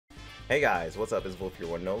Hey guys, what's up? It's Volf, your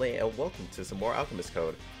one and only, and welcome to some more Alchemist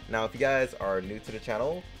code. Now, if you guys are new to the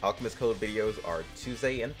channel, Alchemist code videos are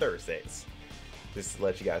Tuesday and Thursdays. Just to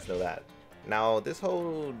let you guys know that. Now, this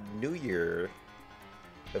whole New Year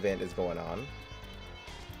event is going on.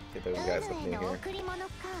 See if we got something in here.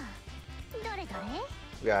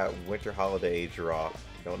 We got Winter Holiday Draw.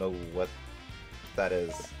 Don't know what that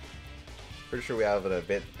is. Pretty sure we have an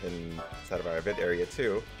event inside of our event area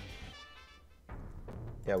too.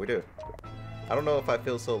 Yeah, we do. I don't know if I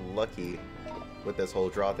feel so lucky with this whole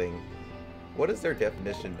draw thing. What is their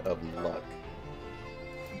definition of luck?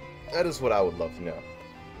 That is what I would love to know.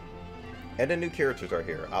 And the new characters are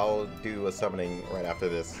here. I'll do a summoning right after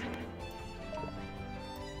this.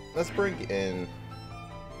 Let's bring in...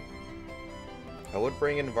 I would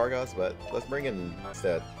bring in Vargas, but let's bring in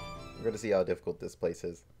instead. We're going to see how difficult this place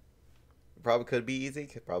is. It probably could be easy,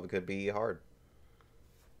 probably could be hard.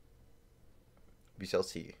 We shall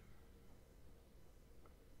see.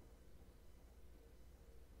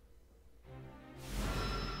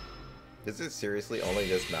 Is it seriously only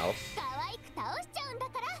this mouse?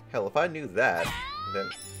 Hell, if I knew that,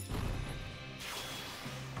 then...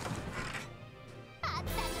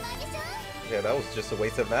 Yeah, that was just a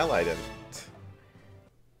waste of an item.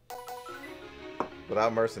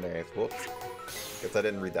 Without mercenaries. Whoops. Guess I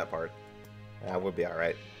didn't read that part. I would be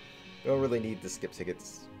alright. We don't really need to skip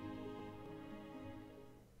tickets.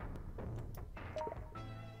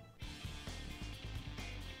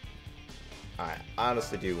 I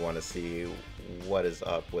honestly do want to see what is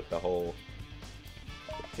up with the whole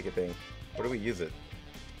ticket thing. What do we use it?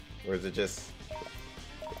 Or is it just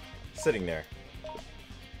sitting there?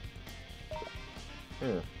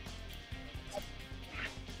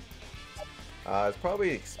 It's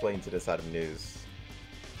probably explained to this side of news.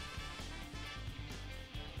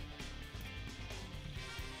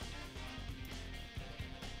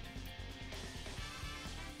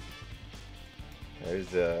 There's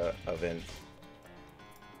the event.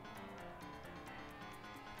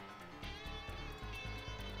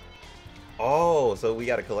 Oh, so we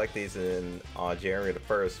gotta collect these in on January the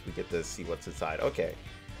 1st. We get to see what's inside. Okay.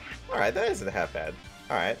 Alright, that isn't half bad.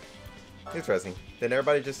 Alright. Interesting. Then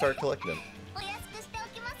everybody just start collecting them.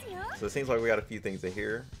 So it seems like we got a few things in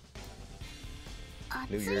here.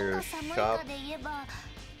 New Year's shop. I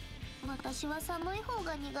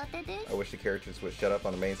wish the characters would shut up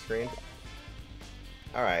on the main screen.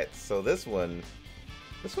 Alright, so this one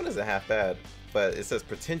isn't half bad, but it says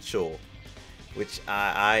potential, which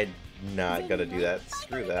I'm not gonna do that.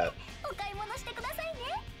 Screw that.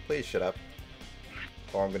 Please shut up.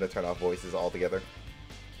 Or I'm gonna turn off voices altogether.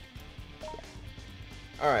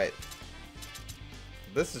 Alright.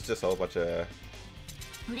 This is just a whole bunch of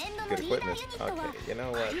good equipment. Okay, you know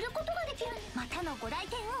what?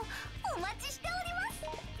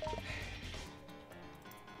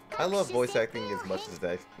 I love voice acting as much as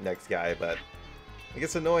the next guy, but it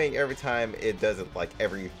gets annoying every time it does it, like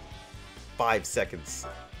every 5 seconds.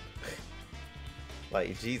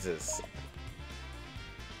 Like, Jesus.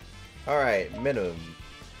 Alright, minimum.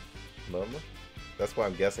 That's what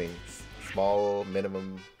I'm guessing. Small,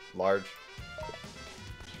 minimum, large.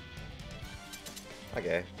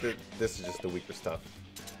 Okay, this is just the weaker stuff.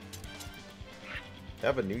 I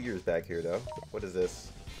have a New Year's bag here, though. What is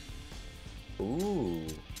this? Ooh.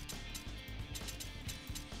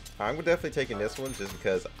 I'm definitely taking this one just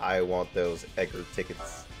because I want those Edgar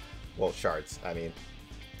tickets. Well, shards, I mean.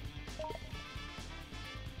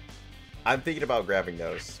 I'm thinking about grabbing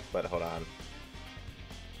those, but hold on.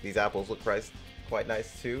 These apples look quite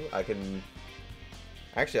nice too. I can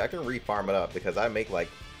re-farm it up because I make like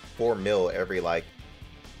 4 mil every like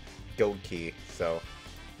gold key, so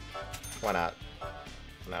why not?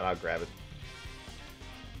 I'll grab it.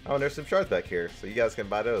 Oh, and there's some shards back here, so you guys can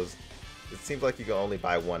buy those. It seems like you can only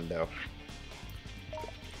buy one though.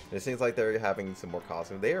 It seems like they're having some more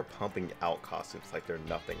costumes. They are pumping out costumes like they're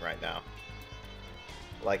nothing right now.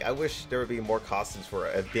 Like, I wish there would be more costumes for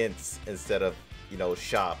events instead of, you know,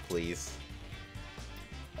 shop, please.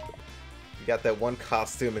 You got that one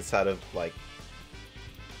costume inside of, like,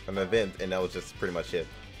 an event, and that was just pretty much it.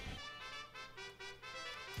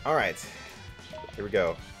 Alright. Here we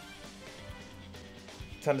go.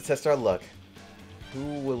 Time to test our luck.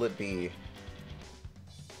 Who will it be?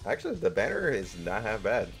 Actually, the banner is not half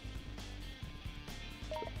bad.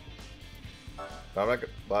 But I'm not,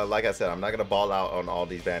 well, like I said, I'm not gonna ball out on all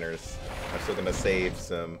these banners. I'm still gonna save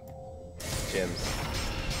some gems.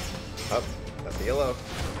 Oh, that's the yellow.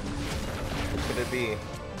 What could it be?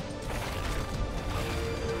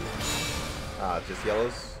 Ah, just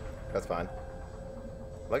yellows? That's fine.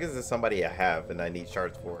 Like, is this somebody I have and I need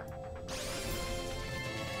shards for?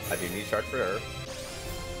 I do need charge for her.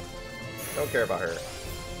 Don't care about her.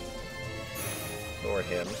 Nor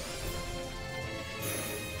him.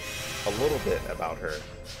 A little bit about her.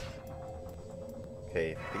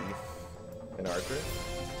 Okay, Thief and Archer.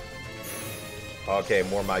 Okay,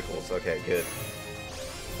 more Michaels. Okay, good.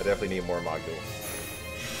 I definitely need more modules.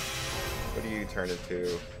 What do you turn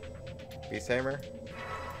into? Beast Hammer?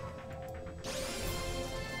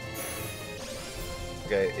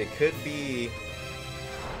 Okay, it could be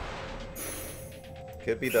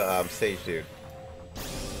the Sage dude.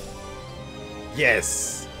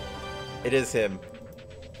 Yes! It is him.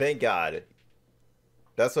 Thank God.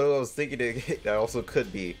 That's what I was thinking that also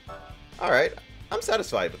could be. Alright, I'm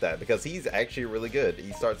satisfied with that because he's actually really good.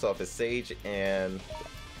 He starts off as Sage, and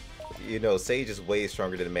you know, Sage is way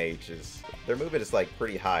stronger than mages. Their movement is like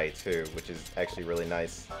pretty high too, which is actually really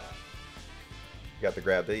nice. You got to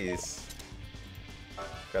grab these.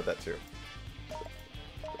 Grab that too.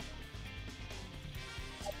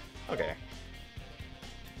 Okay.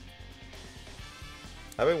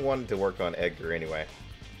 I've been wanting to work on Edgar anyway.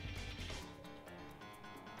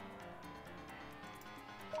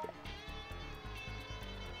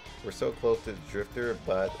 We're so close to Drifter,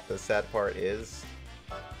 but the sad part is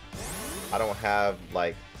I don't have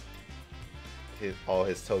like all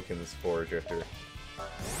his tokens for Drifter. So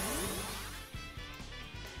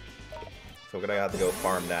we're gonna have to go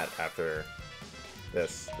farm that after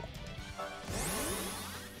this.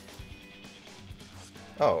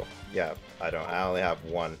 Oh, yeah, I only have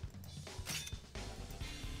one.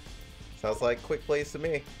 Sounds like quick plays to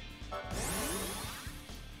me.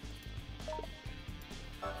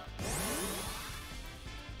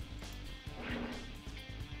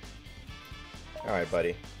 Alright,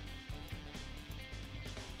 buddy.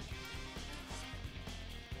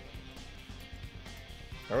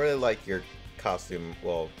 I really like your costume,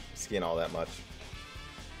 well, skin all that much.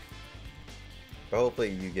 But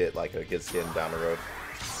hopefully you get like a good skin down the road.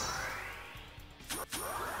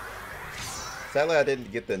 Sadly, I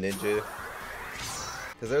didn't get the ninja.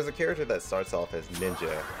 Because there's a character that starts off as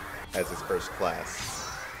ninja as his first class.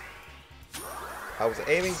 I was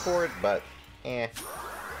aiming for it, but eh.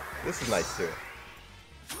 This is nice too.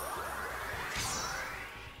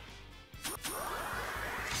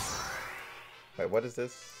 Wait, what is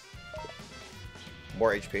this?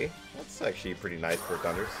 More HP? That's actually pretty nice for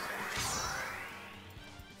Thunders.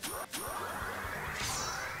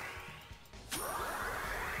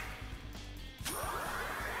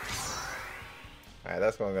 Alright,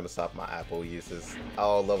 that's when I'm going to stop my apple uses.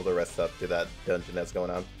 I'll level the rest up to that dungeon that's going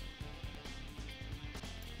on.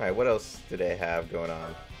 Alright, what else do they have going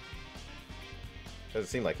on? Doesn't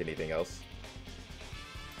seem like anything else.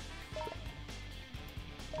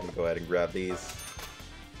 I'm gonna go ahead and grab these.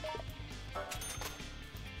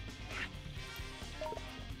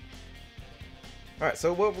 Alright,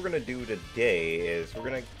 so what we're gonna do today is we're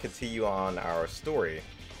gonna continue on our story.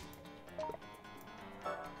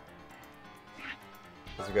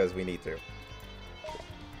 Just because we need to.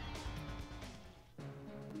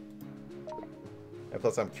 And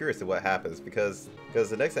plus I'm curious to what happens because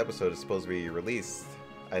the next episode is supposed to be released,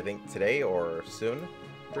 I think today or soon.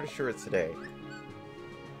 Pretty sure it's today.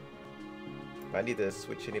 If I need to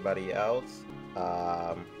switch anybody out,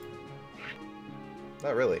 not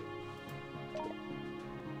really,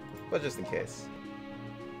 but just in case.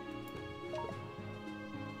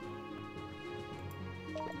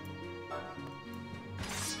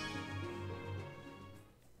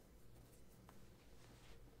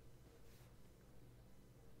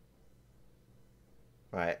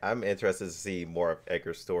 Alright, I'm interested to see more of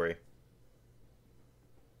Edgar's story.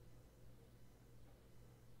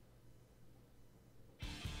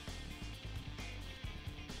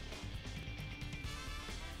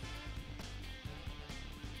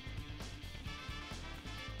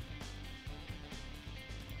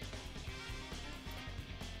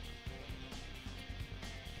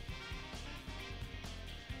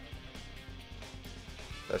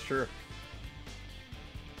 That's true.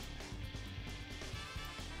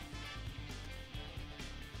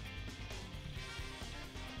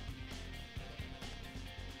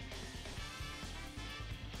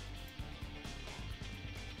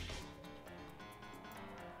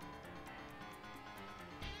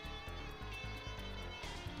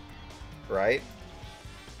 Right?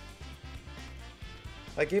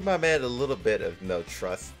 I gave my man a little bit of no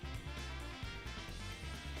trust.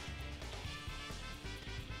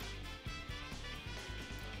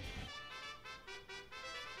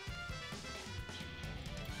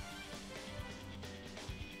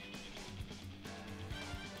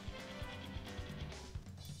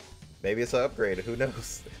 Maybe it's an upgrade, who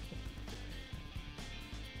knows?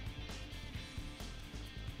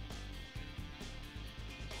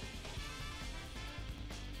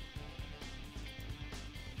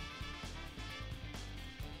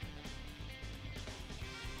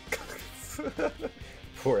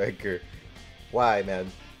 Poor Edgar. Why,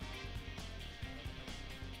 man?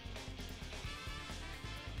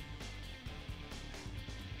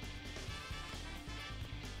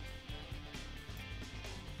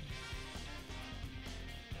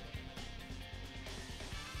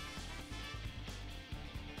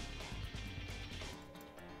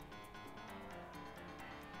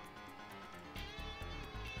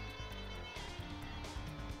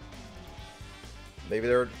 Maybe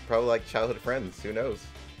they're probably like childhood friends. Who knows?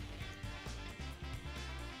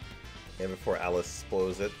 And before Alice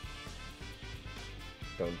spoils it,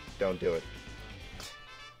 don't do it.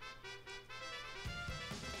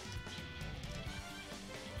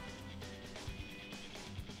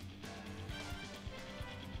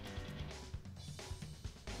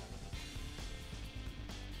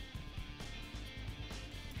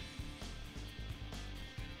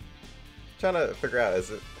 Trying to figure out, is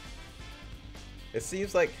it? It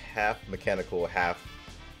seems like half mechanical, half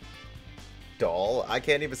doll. I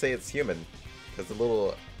can't even say it's human because the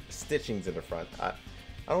little stitchings in the front. I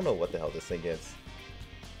don't know what the hell this thing is,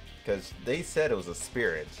 because they said it was a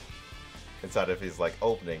spirit inside of his like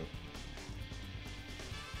opening.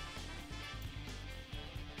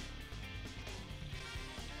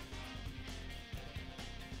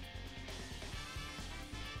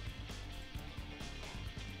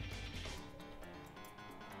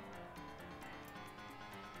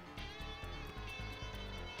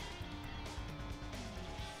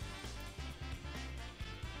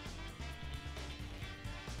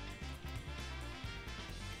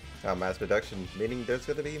 Mass production, meaning there's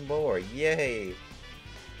gonna be more. Yay!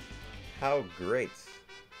 How great!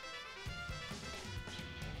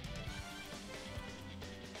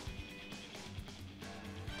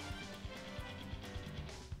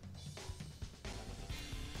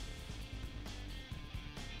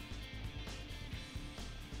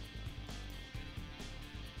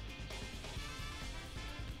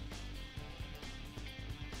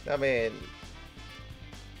 I mean,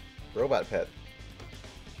 robot pet.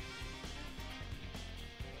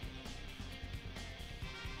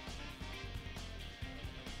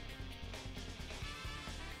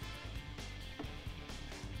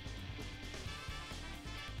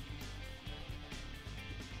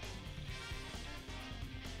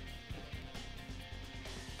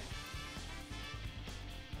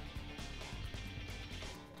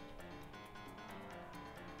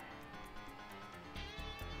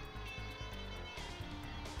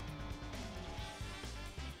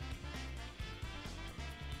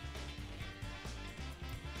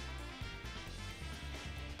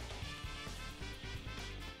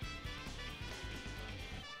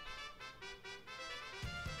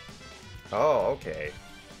 Oh, okay.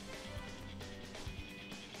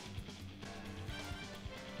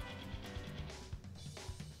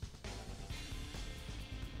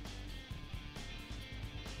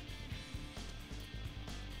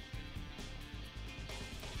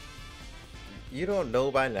 You don't know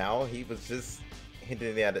by now? He was just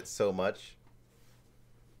hinting at it so much.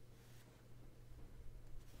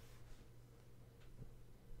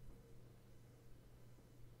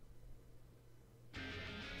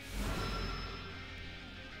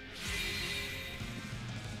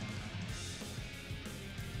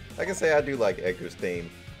 I can say I do like Edgar's theme.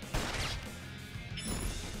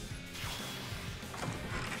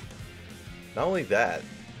 Not only that,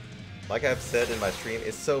 like I've said in my stream,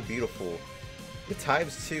 it's so beautiful. The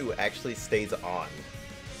 ×2 actually stays on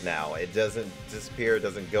now. It doesn't disappear, it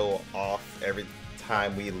doesn't go off every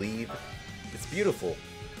time we leave. It's beautiful.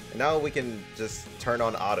 And now we can just turn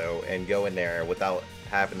on auto and go in there without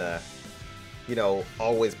having to, you know,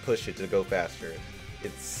 always push it to go faster.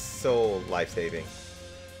 It's so life-saving.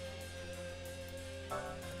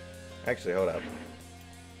 Actually, hold up.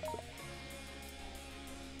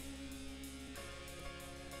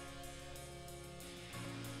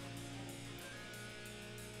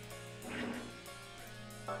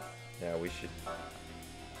 Yeah, we should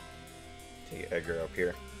take Edgar up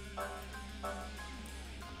here.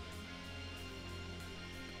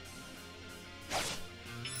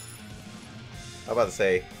 I'm about to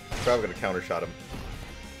say, probably gonna counter shot him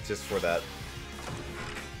just for that.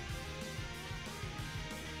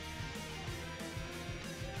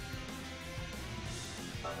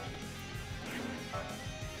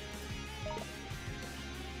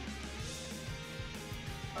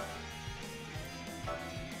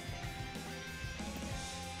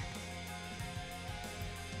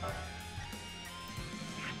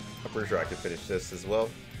 I'm pretty sure I can finish this as well.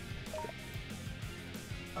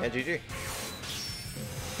 And GG.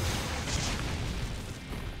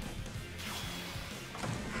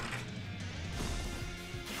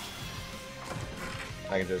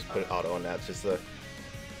 I can just put auto on that just to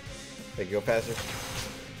make it go faster.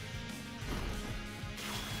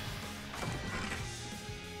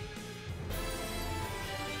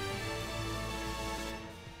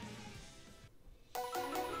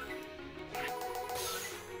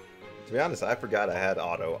 To be honest, I forgot I had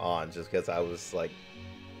auto on just because I was like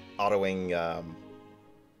autoing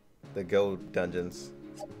the Go dungeons.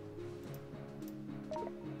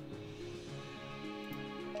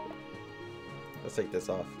 Let's take this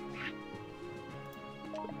off.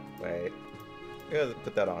 Wait. I'm gonna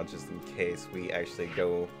put that on just in case we actually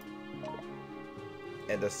go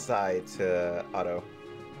and decide to auto.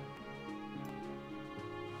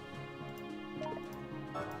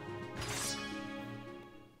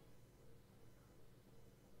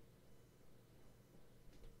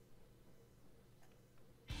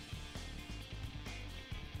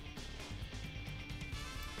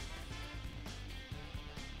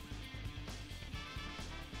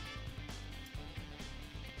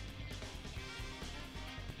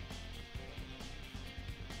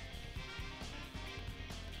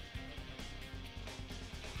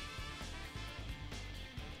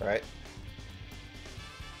 Right?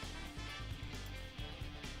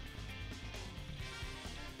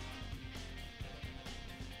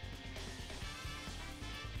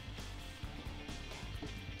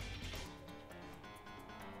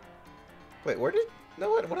 Wait, where did... No,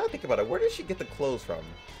 what I think about it, where did she get the clothes from?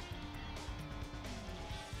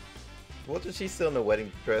 Wasn't she still in the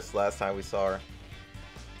wedding dress last time we saw her?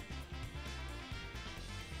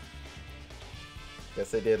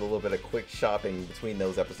 Guess they did a little bit of quick shopping between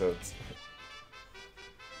those episodes.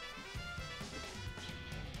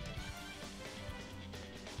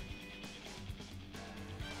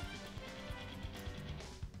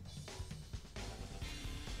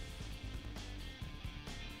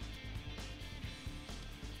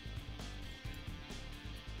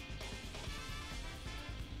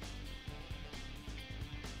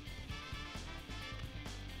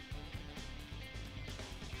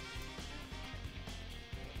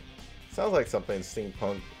 Sounds like something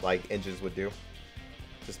steampunk like engines would do.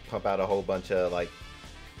 Just pump out a whole bunch of like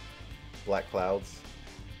black clouds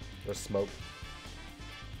or smoke.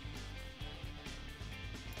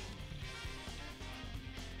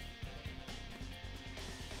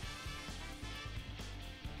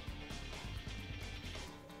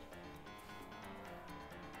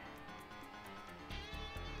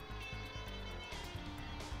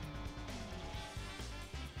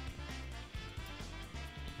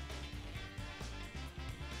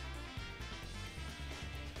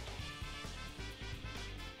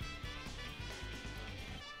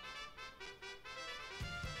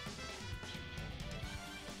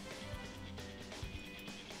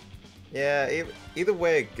 Yeah, either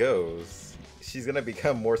way it goes, she's gonna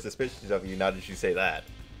become more suspicious of you now that you say that.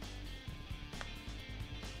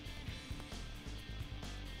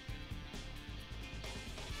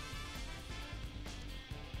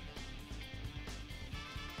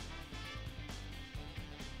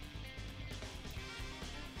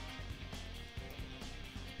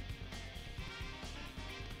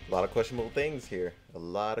 A lot of questionable things here. A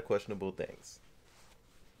lot of questionable things.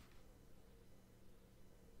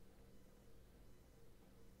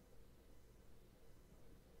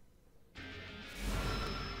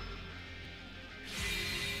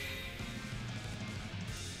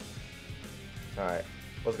 Alright,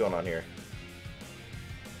 what's going on here?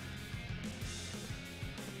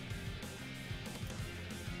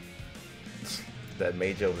 That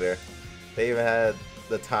mage over there. They even had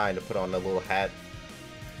the time to put on the little hat.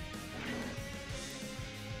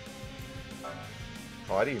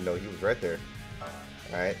 Oh, I didn't even know he was right there.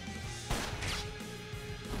 Alright.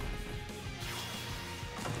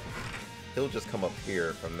 He'll just come up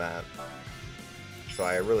here from that. So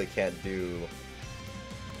I really can't do...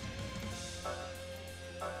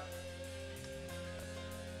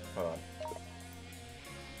 Hold on.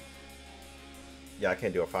 Yeah, I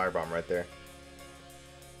can't do a firebomb right there.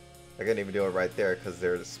 I couldn't even do it right there because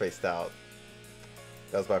they're spaced out.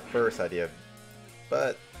 That was my first idea.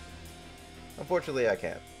 But unfortunately, I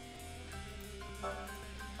can't.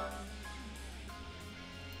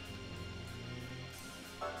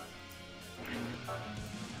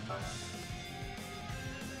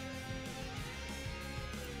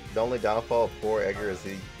 The only downfall of poor Edgar is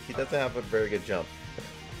he doesn't have a very good jump.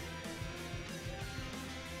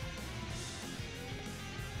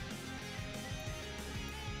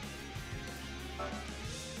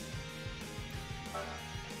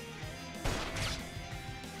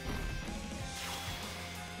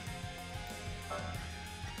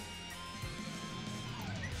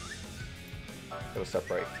 It'll stop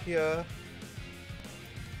right here.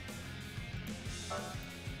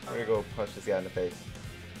 I'm gonna go punch this guy in the face.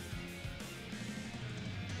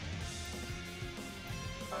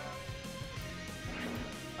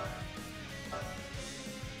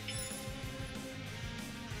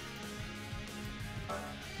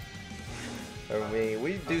 I mean,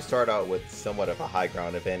 we do start out with somewhat of a high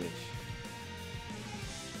ground advantage.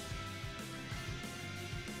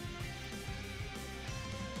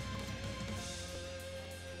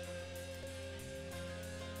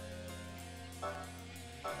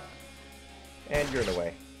 And you're in the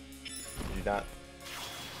way. Did you not?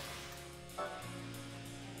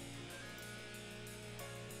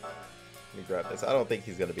 Let me grab this. I don't think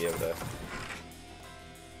he's gonna be able to.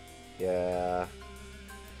 Yeah.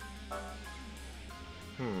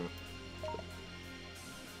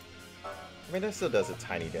 I mean, that still does a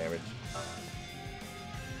tiny damage.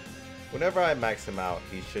 Whenever I max him out,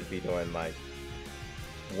 he should be doing like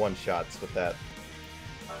one-shots with that.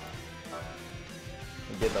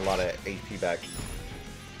 I'm getting a lot of HP back.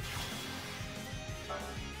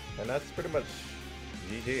 And that's pretty much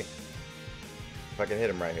GG. If I can hit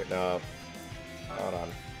him right here. No. Hold on.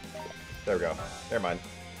 There we go. Never mind.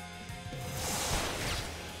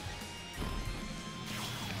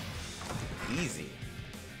 Easy.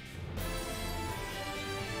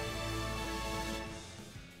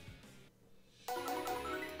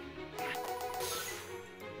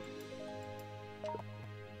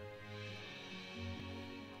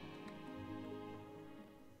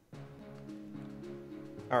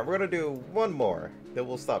 Alright, we're gonna do one more, then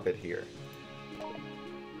we'll stop it here.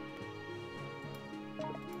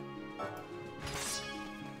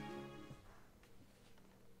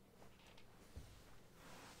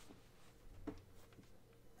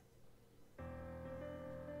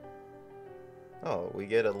 Oh, we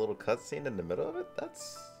get a little cutscene in the middle of it?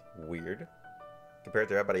 That's weird. Compared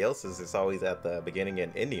to everybody else's, it's always at the beginning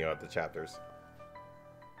and ending of the chapters.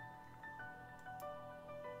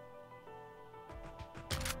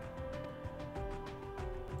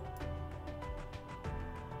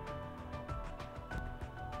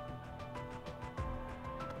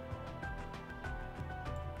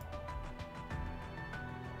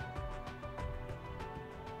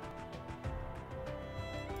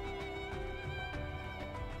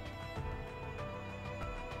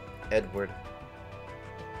 Edward.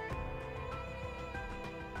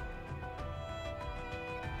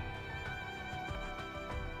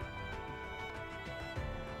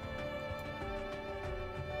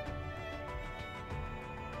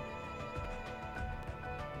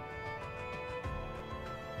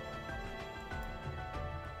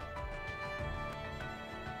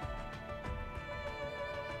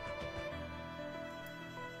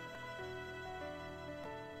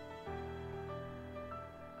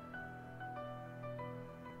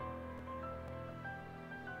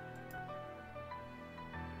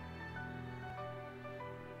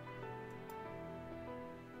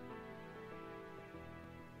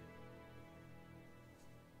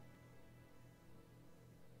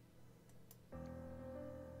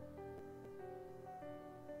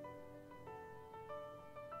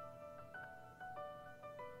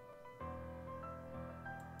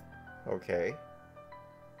 Okay.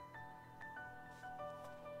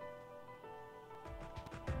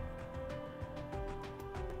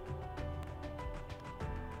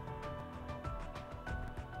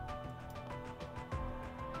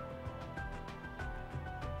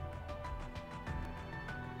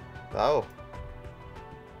 Oh.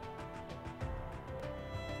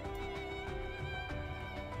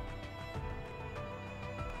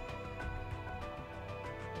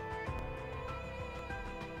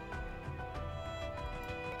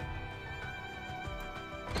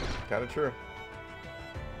 Kind of true.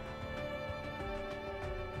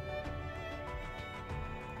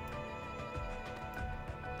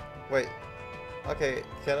 Wait. Okay,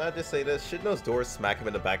 can I just say this? Shouldn't those doors smack him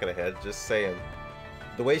in the back of the head? Just saying.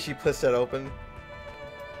 The way she pushed that open.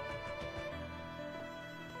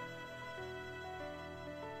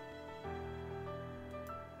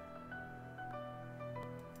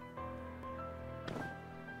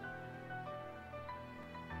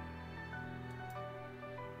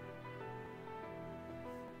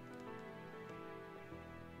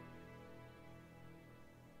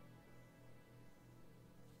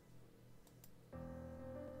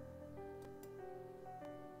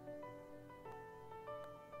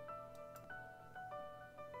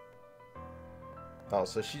 Oh,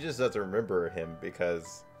 so she just doesn't remember him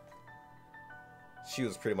because she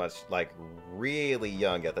was pretty much, like, really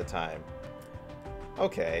young at the time.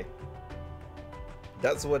 Okay.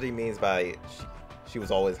 That's what he means by she was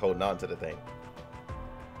always holding on to the thing.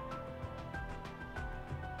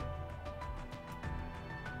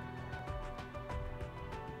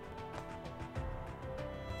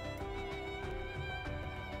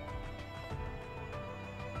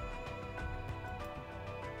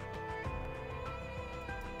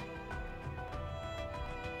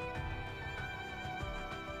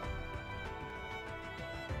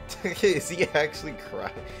 Is he actually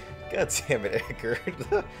crying? God damn it, Edgar.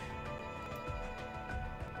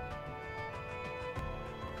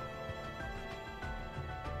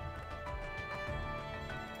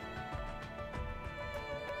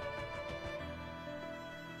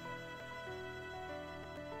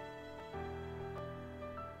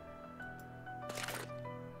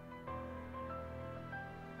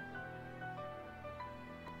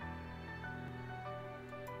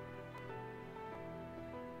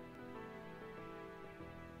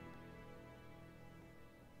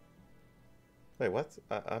 Wait, what?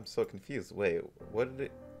 I'm so confused. Wait, when did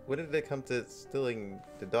it come to stealing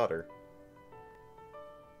the daughter?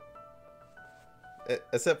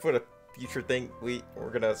 Except for the future thing, we're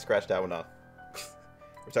gonna scratch that one off.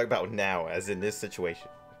 We're talking about now, as in this situation.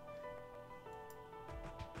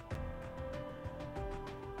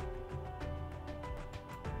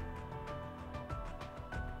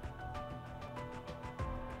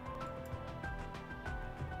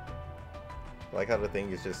 I like how the thing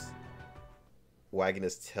is just wagging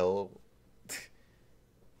his tail.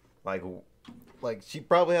 like she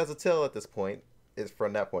probably has a tail at this point, is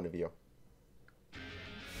from that point of view.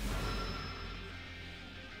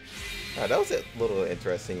 That was a little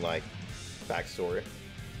interesting, like, backstory.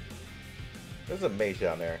 There's a mage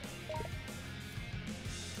down there.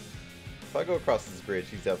 If I go across this bridge,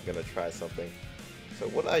 he's definitely gonna try something. So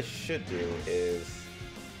what I should do is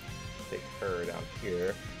take her down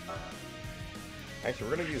here. Actually,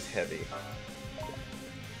 we're gonna use heavy.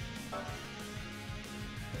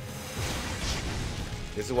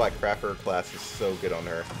 This is why Crafter class is so good on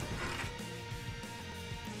her.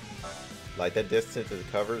 Like, that distance it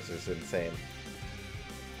covers is insane.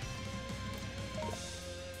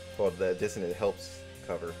 Well, the distance it helps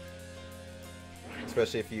cover.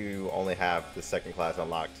 Especially if you only have the second class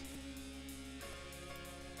unlocked.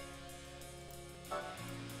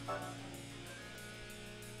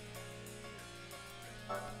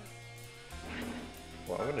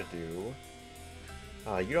 What I'm gonna do...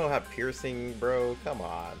 you don't have piercing, bro? Come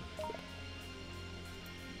on.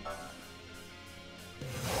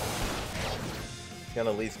 It's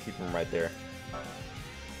gonna at least keep him right there.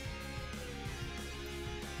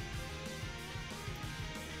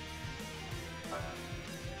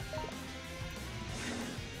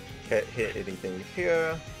 Can't hit anything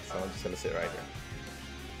here, so I'm just gonna sit right here.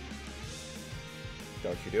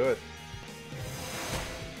 Don't you do it.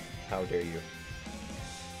 How dare you.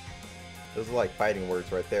 Those are like fighting words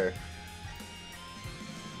right there.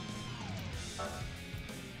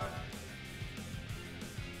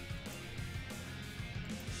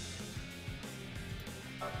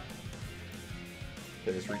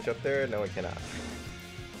 Can I just reach up there? No, I cannot.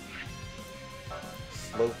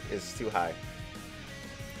 Slope is too high.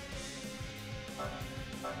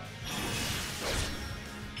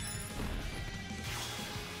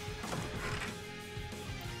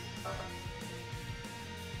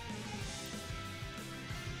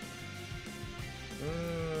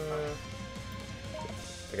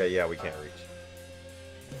 Okay, yeah, we can't reach.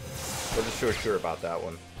 We're just sure about that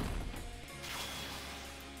one.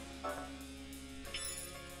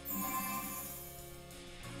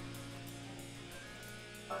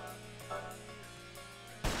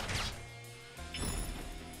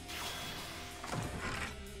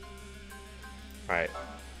 Alright.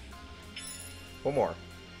 One more.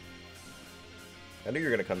 I knew you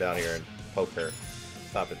were gonna come down here and poke her.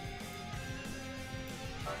 Stop it.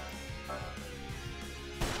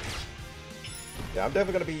 Yeah, I'm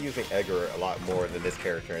definitely going to be using Edgar a lot more than this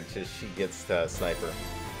character until she gets to Sniper.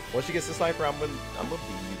 Once she gets to Sniper, I'm gonna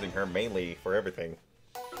be using her mainly for everything.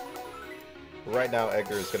 Right now,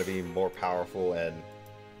 Edgar is going to be more powerful and,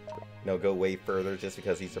 you know, go way further just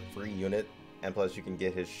because he's a free unit. And plus, you can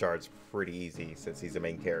get his shards pretty easy since he's the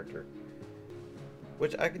main character.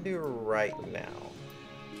 Which I can do right now.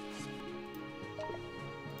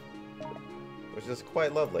 Which is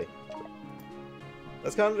quite lovely.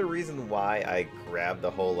 That's kind of the reason why I grabbed the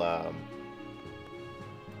whole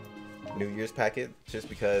New Year's packet, just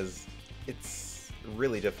because it's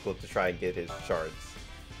really difficult to try and get his shards.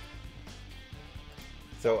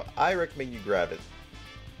 So I recommend you grab it.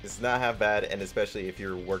 It's not half bad, and especially if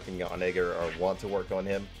you're working on Edgar or want to work on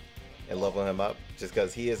him and level him up, just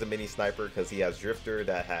because he is a mini sniper, because he has Drifter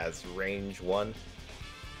that has range 1,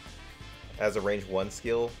 has a range 1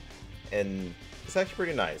 skill, and it's actually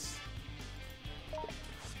pretty nice.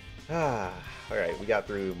 Alright, we got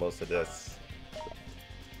through most of this.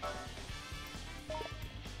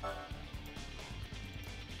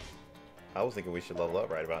 I was thinking we should level up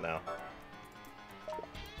right about now.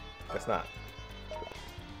 Guess not.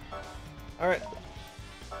 Alright.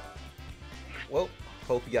 Well,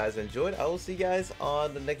 Hope you guys enjoyed. I will see you guys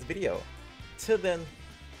on the next video. Till then,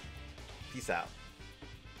 peace out.